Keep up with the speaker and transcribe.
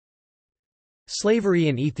Slavery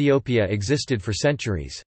in Ethiopia existed for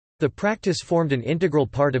centuries. The practice formed an integral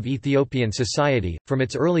part of Ethiopian society, from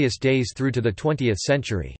its earliest days through to the 20th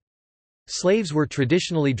century. Slaves were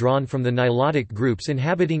traditionally drawn from the Nilotic groups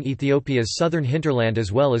inhabiting Ethiopia's southern hinterland as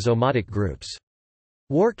well as Omotic groups.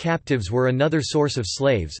 War captives were another source of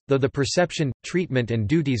slaves, though the perception, treatment and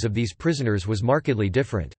duties of these prisoners was markedly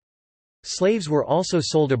different. Slaves were also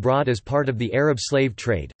sold abroad as part of the Arab slave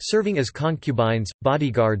trade, serving as concubines,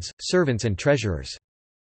 bodyguards, servants and treasurers.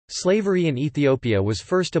 Slavery in Ethiopia was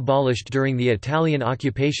first abolished during the Italian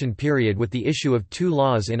occupation period with the issue of two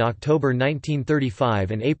laws in October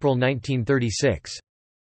 1935 and April 1936.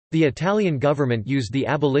 The Italian government used the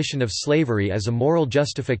abolition of slavery as a moral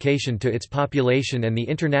justification to its population and the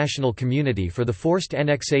international community for the forced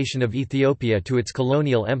annexation of Ethiopia to its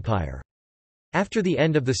colonial empire. After the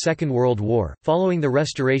end of the Second World War, following the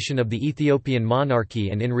restoration of the Ethiopian monarchy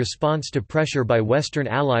and in response to pressure by Western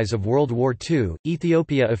allies of World War II,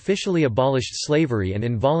 Ethiopia officially abolished slavery and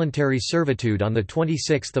involuntary servitude on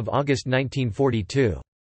 26 August 1942.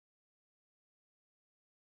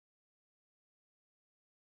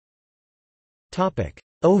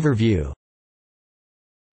 Overview.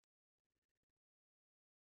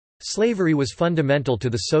 Slavery was fundamental to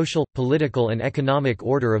the social, political and economic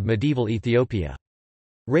order of medieval Ethiopia.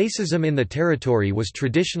 Racism in the territory was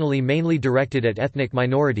traditionally mainly directed at ethnic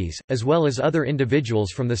minorities, as well as other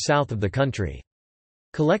individuals from the south of the country.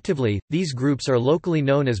 Collectively, these groups are locally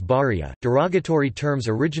known as Baria, derogatory terms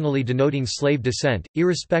originally denoting slave descent,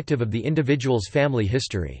 irrespective of the individual's family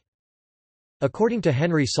history. According to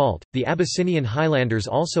Henry Salt, the Abyssinian highlanders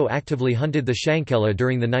also actively hunted the Shankela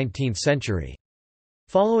during the 19th century.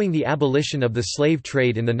 Following the abolition of the slave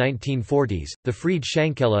trade in the 1940s, the freed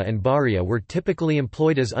Shankela and Baria were typically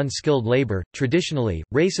employed as unskilled labor. Traditionally,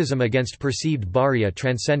 racism against perceived Baria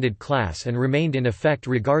transcended class and remained in effect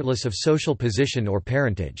regardless of social position or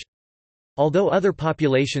parentage. Although other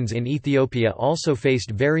populations in Ethiopia also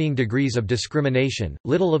faced varying degrees of discrimination,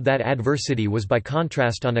 little of that adversity was by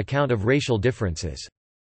contrast on account of racial differences.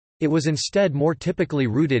 It was instead more typically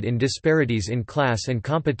rooted in disparities in class and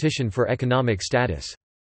competition for economic status.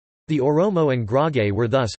 The Oromo and Grage were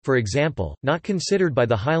thus, for example, not considered by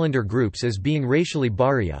the Highlander groups as being racially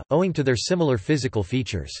Baria, owing to their similar physical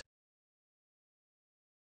features.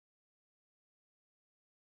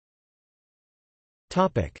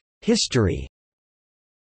 History.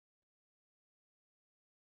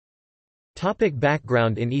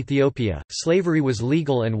 Background. In Ethiopia, slavery was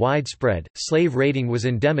legal and widespread, slave raiding was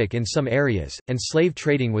endemic in some areas, and slave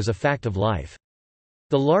trading was a fact of life.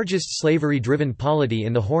 The largest slavery-driven polity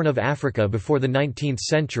in the Horn of Africa before the 19th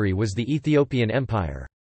century was the Ethiopian Empire.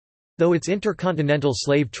 Though its intercontinental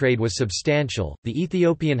slave trade was substantial, the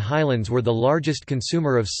Ethiopian highlands were the largest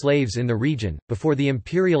consumer of slaves in the region. Before the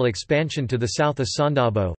imperial expansion to the south,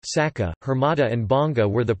 Asandabo, Saka, Hermata, and Bonga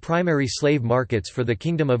were the primary slave markets for the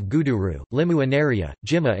kingdom of Guduru, Limu Anaria,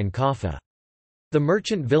 Jimma, and Kaffa. The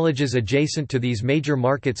merchant villages adjacent to these major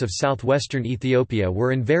markets of southwestern Ethiopia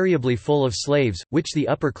were invariably full of slaves, which the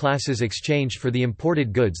upper classes exchanged for the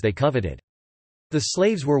imported goods they coveted. The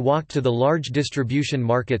slaves were walked to the large distribution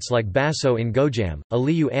markets like Basso in Gojam,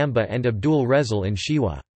 Aliyu Amba and Abdul Rezel in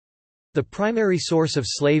Shewa. The primary source of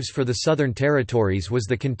slaves for the southern territories was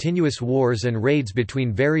the continuous wars and raids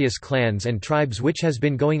between various clans and tribes which has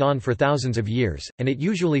been going on for thousands of years, and it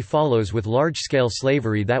usually follows with large-scale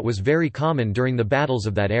slavery that was very common during the battles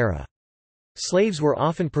of that era. Slaves were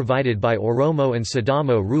often provided by Oromo and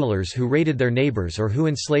Sidamo rulers who raided their neighbors or who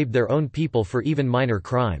enslaved their own people for even minor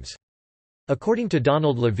crimes. According to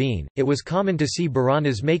Donald Levine, it was common to see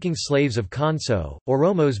Baranas making slaves of Konso,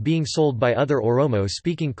 Oromos being sold by other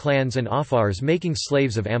Oromo-speaking clans and Afars making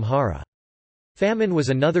slaves of Amhara. Famine was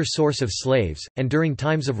another source of slaves, and during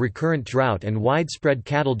times of recurrent drought and widespread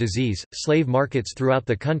cattle disease, slave markets throughout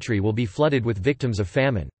the country will be flooded with victims of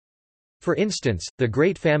famine. For instance, the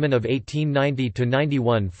Great Famine of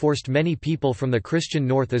 1890–91 forced many people from the Christian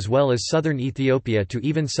north as well as southern Ethiopia to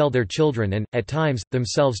even sell their children and, at times,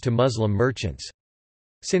 themselves to Muslim merchants.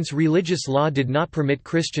 Since religious law did not permit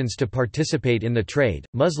Christians to participate in the trade,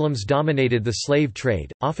 Muslims dominated the slave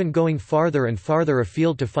trade, often going farther and farther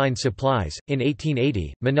afield to find supplies. In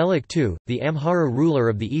 1880, Menelik II, the Amhara ruler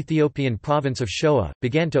of the Ethiopian province of Shoa,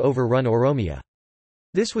 began to overrun Oromia.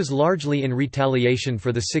 This was largely in retaliation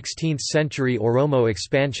for the 16th-century Oromo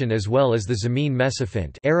expansion as well as the Zameen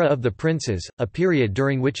Mesafint era of the princes, a period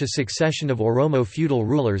during which a succession of Oromo feudal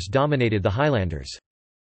rulers dominated the highlanders.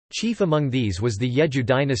 Chief among these was the Yeju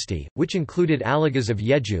dynasty, which included Aligas of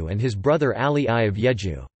Yeju and his brother Ali I of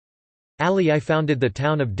Yeju. Ali I founded the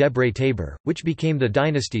town of Debre Tabor, which became the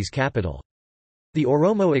dynasty's capital. The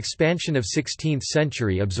Oromo expansion of 16th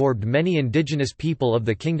century absorbed many indigenous people of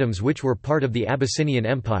the kingdoms which were part of the Abyssinian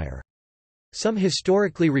Empire. Some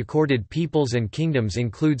historically recorded peoples and kingdoms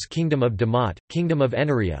includes Kingdom of Damat, Kingdom of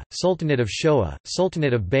Enaria, Sultanate of Shoa,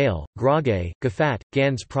 Sultanate of Bail, Grage, Gafat,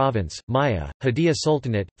 Gans Province, Maya, Hadia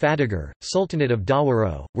Sultanate, Fadigar, Sultanate of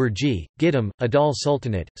Dawaro, Wurji, Gidam, Adal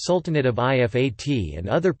Sultanate, Sultanate of Ifat, and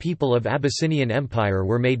other people of Abyssinian Empire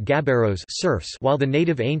were made Gabaros serfs, while the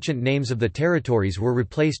native ancient names of the territories were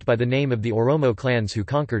replaced by the name of the Oromo clans who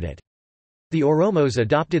conquered it. The Oromos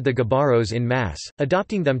adopted the Gabaros in mass,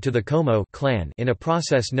 adopting them to the Como clan in a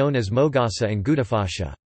process known as Mogasa and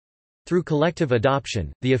Gudafasha. Through collective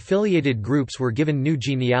adoption, the affiliated groups were given new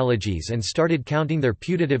genealogies and started counting their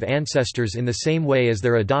putative ancestors in the same way as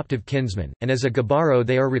their adoptive kinsmen, and as a Gabaro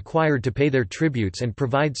they are required to pay their tributes and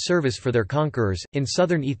provide service for their conquerors. In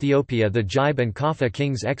southern Ethiopia, the Jibe and Kaffa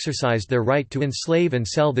kings exercised their right to enslave and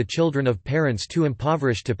sell the children of parents too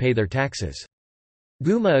impoverished to pay their taxes.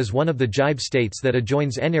 Guma is one of the Jibe states that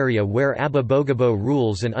adjoins Enaria where Abba Bogabo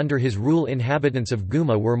rules, and under his rule inhabitants of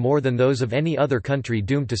Guma were more than those of any other country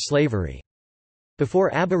doomed to slavery.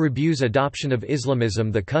 Before Abba Rabu's adoption of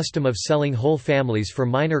Islamism, the custom of selling whole families for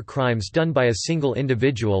minor crimes done by a single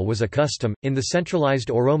individual was a custom. In the centralized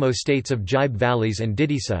Oromo states of Jibe valleys and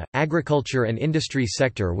Didisa, agriculture and industry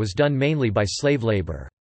sector was done mainly by slave labor.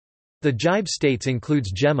 The Jibe states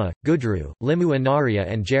includes Jema, Gudru, Limu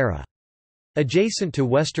Anaria and Jera. Adjacent to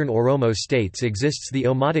western Oromo states exists the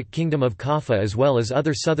Omotic Kingdom of Kaffa as well as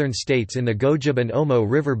other southern states in the Gojib and Omo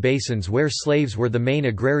river basins where slaves were the main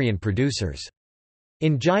agrarian producers.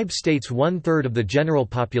 In Jibe states 1/3 of the general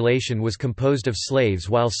population was composed of slaves,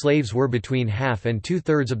 while slaves were between half and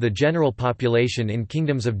 2/3 of the general population in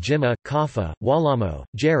kingdoms of Jima, Kaffa, Walamo,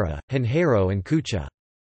 Jera, Hanhero and Kucha.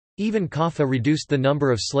 Even Kaffa reduced the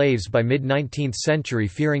number of slaves by mid-19th century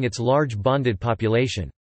fearing its large bonded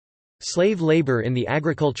population. Slave labor in the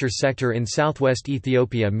agriculture sector in southwest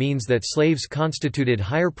Ethiopia means that slaves constituted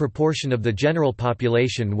higher proportion of the general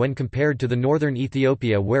population when compared to the northern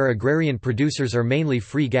Ethiopia where agrarian producers are mainly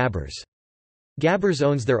free Gabbers. Gabbers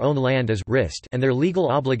owns their own land as rist, and their legal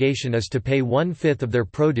obligation is to pay 1/5 of their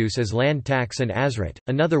produce as land tax and azret,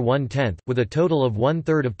 another 1/10, with a total of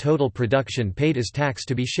 1/3 of total production paid as tax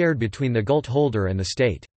to be shared between the gult holder and the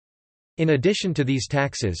state. In addition to these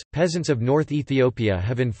taxes, peasants of North Ethiopia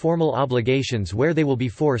have informal obligations where they will be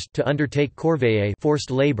forced to undertake corvée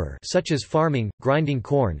forced labor such as farming, grinding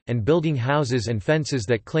corn, and building houses and fences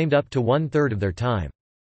that claimed up to 1/3 of their time.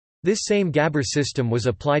 This same Gabber system was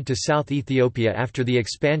applied to South Ethiopia after the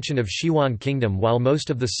expansion of Shiwan Kingdom, while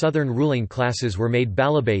most of the southern ruling classes were made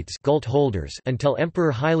balabates gult holders until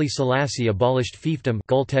Emperor Haile Selassie abolished fiefdom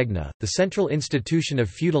gultegna, the central institution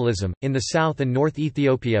of feudalism, in the south and north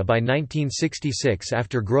Ethiopia by 1966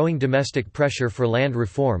 after growing domestic pressure for land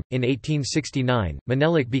reform. In 1869,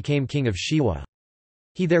 Menelik became king of Shewa.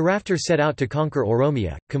 He thereafter set out to conquer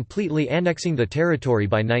Oromia, completely annexing the territory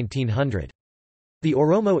by 1900. The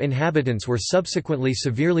Oromo inhabitants were subsequently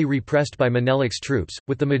severely repressed by Menelik's troops,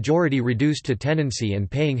 with the majority reduced to tenancy and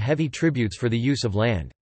paying heavy tributes for the use of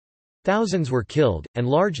land. Thousands were killed, and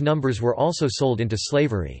large numbers were also sold into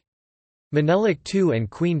slavery. Menelik II and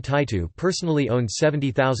Queen Taitu personally owned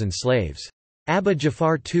 70,000 slaves. Abba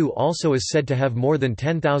Jafar II also is said to have more than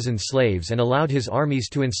 10,000 slaves and allowed his armies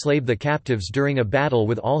to enslave the captives during a battle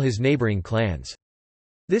with all his neighboring clans.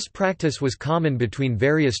 This practice was common between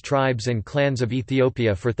various tribes and clans of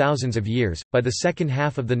Ethiopia for thousands of years. By the second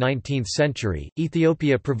half of the 19th century,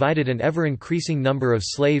 Ethiopia provided an ever-increasing number of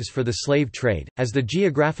slaves for the slave trade, as the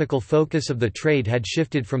geographical focus of the trade had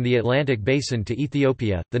shifted from the Atlantic Basin to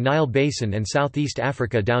Ethiopia, the Nile Basin and Southeast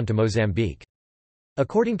Africa down to Mozambique.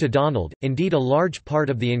 According to Donald, indeed a large part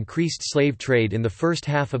of the increased slave trade in the first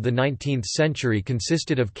half of the 19th century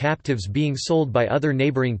consisted of captives being sold by other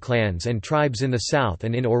neighboring clans and tribes in the south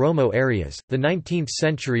and in Oromo areas. The 19th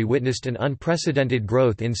century witnessed an unprecedented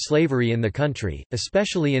growth in slavery in the country,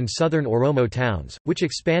 especially in southern Oromo towns, which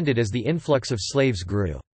expanded as the influx of slaves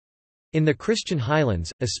grew. In the Christian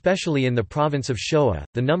highlands, especially in the province of Shoa,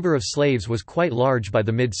 the number of slaves was quite large by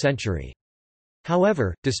the mid-century.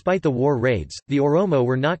 However, despite the war raids, the Oromo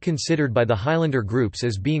were not considered by the Highlander groups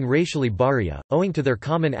as being racially Baria, owing to their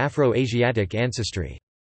common Afro-Asiatic ancestry.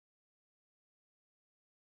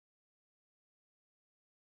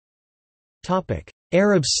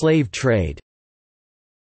 Arab slave trade.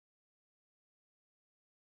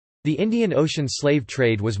 The Indian Ocean slave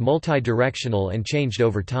trade was multi-directional and changed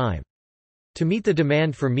over time. To meet the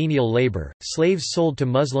demand for menial labor, slaves sold to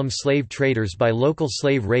Muslim slave traders by local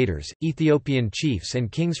slave raiders, Ethiopian chiefs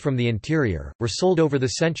and kings from the interior, were sold over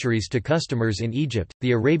the centuries to customers in Egypt,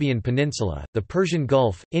 the Arabian Peninsula, the Persian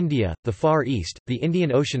Gulf, India, the Far East, the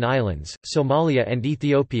Indian Ocean Islands, Somalia and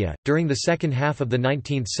Ethiopia. During the second half of the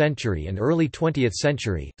 19th century and early 20th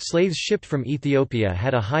century, slaves shipped from Ethiopia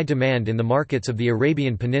had a high demand in the markets of the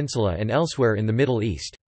Arabian Peninsula and elsewhere in the Middle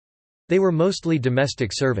East. They were mostly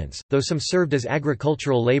domestic servants, though some served as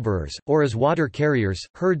agricultural laborers, or as water carriers,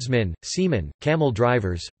 herdsmen, seamen, camel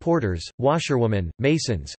drivers, porters, washerwomen,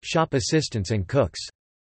 masons, shop assistants and cooks.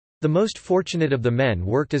 The most fortunate of the men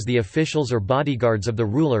worked as the officials or bodyguards of the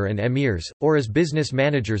ruler and emirs, or as business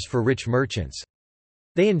managers for rich merchants.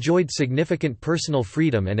 They enjoyed significant personal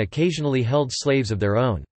freedom and occasionally held slaves of their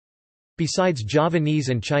own. Besides Javanese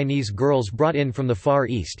and Chinese girls brought in from the Far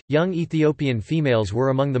East, young Ethiopian females were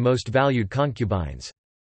among the most valued concubines.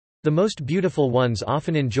 The most beautiful ones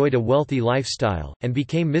often enjoyed a wealthy lifestyle, and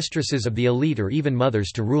became mistresses of the elite or even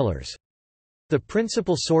mothers to rulers. The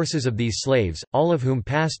principal sources of these slaves, all of whom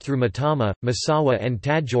passed through Matama, Massawa and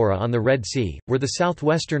Tadjoura on the Red Sea, were the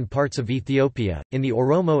southwestern parts of Ethiopia. In the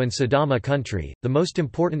Oromo and Sidama country, the most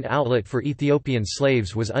important outlet for Ethiopian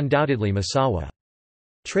slaves was undoubtedly Massawa.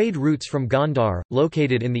 Trade routes from Gondar,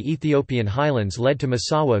 located in the Ethiopian highlands, led to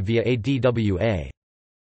Massawa via Adwa.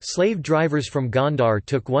 Slave drivers from Gondar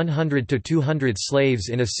took 100 to 200 slaves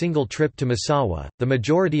in a single trip to Massawa, the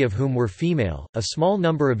majority of whom were female. A small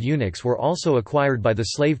number of eunuchs were also acquired by the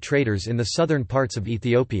slave traders in the southern parts of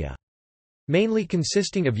Ethiopia. Mainly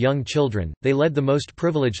consisting of young children, they led the most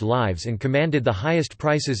privileged lives and commanded the highest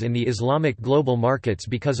prices in the Islamic global markets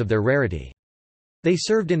because of their rarity. They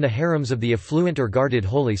served in the harems of the affluent or guarded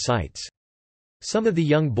holy sites. Some of the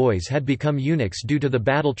young boys had become eunuchs due to the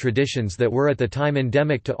battle traditions that were at the time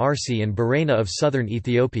endemic to Arsi and Barena of southern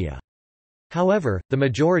Ethiopia. However, the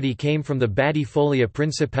majority came from the Badi Folia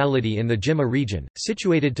Principality in the Jimma region,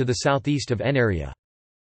 situated to the southeast of Enaria.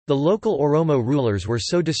 The local Oromo rulers were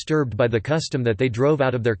so disturbed by the custom that they drove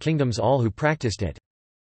out of their kingdoms all who practiced it.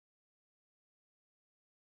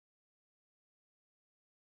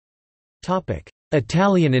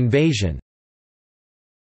 Italian invasion.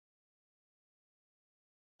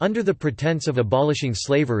 Under the pretense of abolishing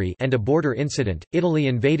slavery and a border incident, Italy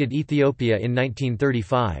invaded Ethiopia in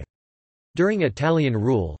 1935. During Italian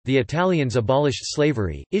rule, the Italians abolished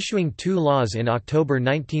slavery, issuing two laws in October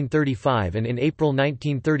 1935 and in April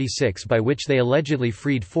 1936 by which they allegedly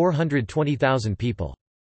freed 420,000 people.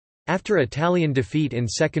 After Italian defeat in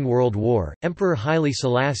Second World War, Emperor Haile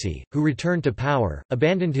Selassie, who returned to power,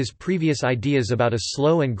 abandoned his previous ideas about a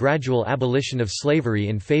slow and gradual abolition of slavery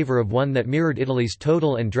in favor of one that mirrored Italy's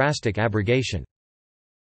total and drastic abrogation.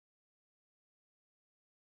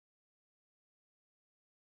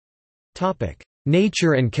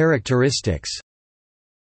 Nature and characteristics.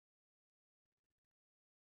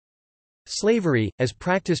 Slavery, as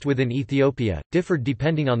practiced within Ethiopia, differed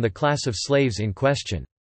depending on the class of slaves in question.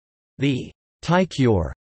 The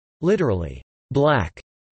Taikur, literally, black,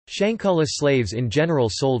 Shankala slaves in general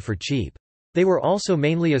sold for cheap. They were also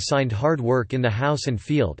mainly assigned hard work in the house and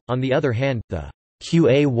field. On the other hand, the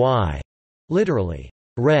Qay, literally,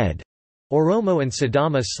 red, Oromo and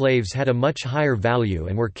Sidama slaves had a much higher value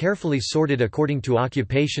and were carefully sorted according to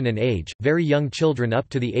occupation and age. Very young children up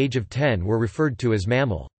to the age of 10 were referred to as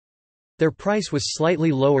mammal. Their price was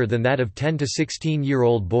slightly lower than that of 10 to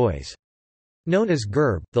 16-year-old boys. Known as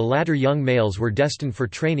Gerb, the latter young males were destined for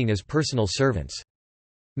training as personal servants.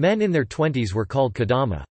 Men in their 20s were called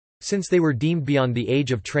Kadama. Since they were deemed beyond the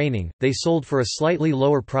age of training, they sold for a slightly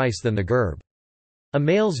lower price than the Gerb. A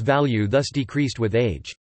male's value thus decreased with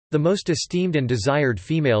age. The most esteemed and desired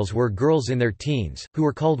females were girls in their teens, who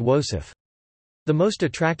were called Wosif. The most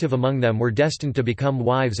attractive among them were destined to become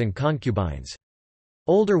wives and concubines.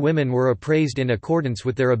 Older women were appraised in accordance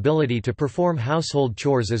with their ability to perform household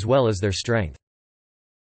chores as well as their strength.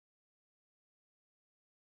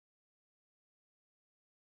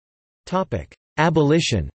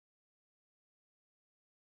 Abolition.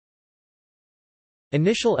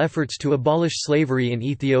 Initial efforts to abolish slavery in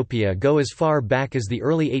Ethiopia go as far back as the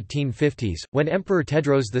early 1850s, when Emperor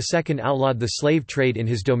Tewodros II outlawed the slave trade in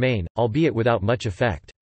his domain, albeit without much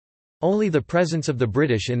effect. Only the presence of the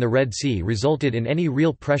British in the Red Sea resulted in any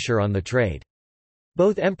real pressure on the trade.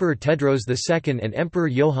 Both Emperor Tewodros II and Emperor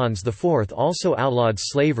Johannes IV also outlawed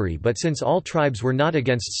slavery, but since all tribes were not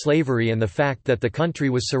against slavery and the fact that the country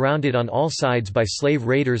was surrounded on all sides by slave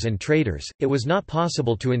raiders and traders, it was not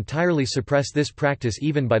possible to entirely suppress this practice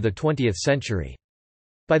even by the 20th century.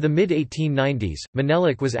 By the mid-1890s,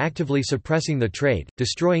 Menelik was actively suppressing the trade,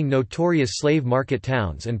 destroying notorious slave market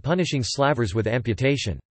towns and punishing slavers with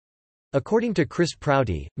amputation. According to Chris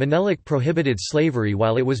Prouty, Menelik prohibited slavery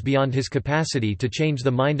while it was beyond his capacity to change the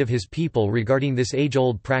mind of his people regarding this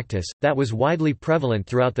age-old practice, that was widely prevalent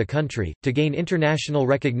throughout the country. To gain international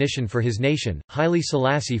recognition for his nation, Haile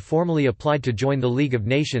Selassie formally applied to join the League of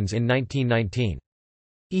Nations in 1919.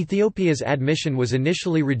 Ethiopia's admission was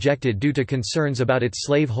initially rejected due to concerns about its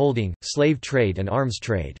slave holding, slave trade and arms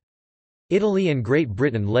trade. Italy and Great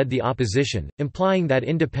Britain led the opposition, implying that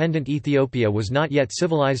independent Ethiopia was not yet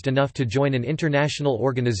civilized enough to join an international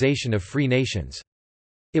organization of free nations.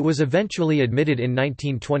 It was eventually admitted in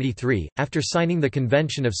 1923, after signing the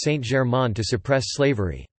Convention of Saint-Germain to suppress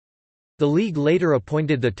slavery. The League later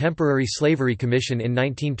appointed the Temporary Slavery Commission in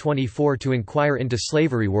 1924 to inquire into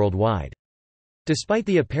slavery worldwide. Despite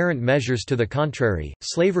the apparent measures to the contrary,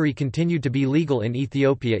 slavery continued to be legal in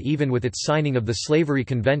Ethiopia even with its signing of the Slavery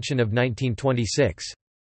Convention of 1926.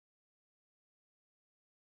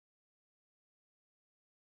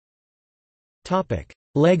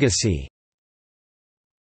 Legacy.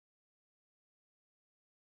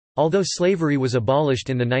 Although slavery was abolished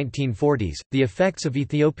in the 1940s, the effects of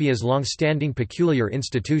Ethiopia's long-standing peculiar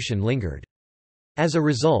institution lingered. As a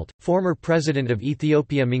result, former President of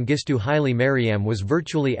Ethiopia Mengistu Haile Mariam was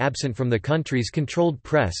virtually absent from the country's controlled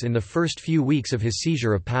press in the first few weeks of his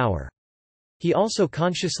seizure of power. He also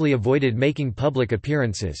consciously avoided making public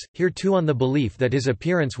appearances, here too on the belief that his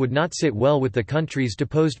appearance would not sit well with the country's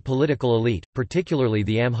deposed political elite, particularly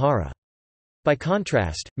the Amhara. By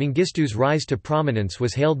contrast, Mengistu's rise to prominence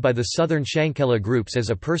was hailed by the southern Shankela groups as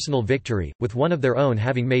a personal victory, with one of their own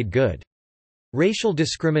having made good. Racial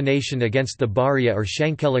discrimination against the Baria or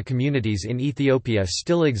Shankela communities in Ethiopia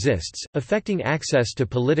still exists, affecting access to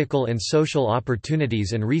political and social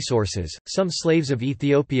opportunities and resources. Some slaves of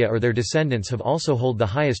Ethiopia or their descendants have also held the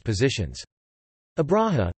highest positions.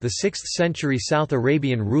 Abraha, the 6th-century South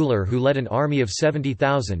Arabian ruler who led an army of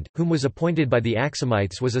 70,000, whom was appointed by the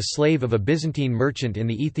Axumites, was a slave of a Byzantine merchant in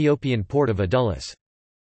the Ethiopian port of Adulis.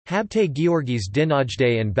 Habte Georgis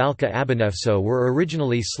Dinajde and Balka Abanefso were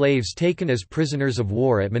originally slaves taken as prisoners of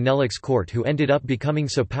war at Menelik's court who ended up becoming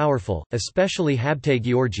so powerful, especially Habte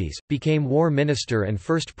Georgis, became war minister and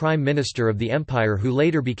first prime minister of the empire who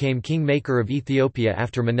later became king-maker of Ethiopia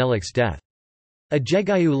after Menelik's death.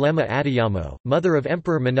 Ejegayu Lema Adiyamo, mother of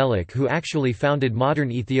Emperor Menelik who actually founded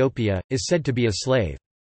modern Ethiopia, is said to be a slave.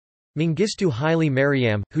 Mengistu Haile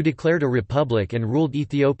Mariam, who declared a republic and ruled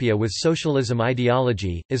Ethiopia with socialism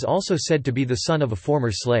ideology, is also said to be the son of a former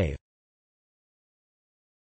slave.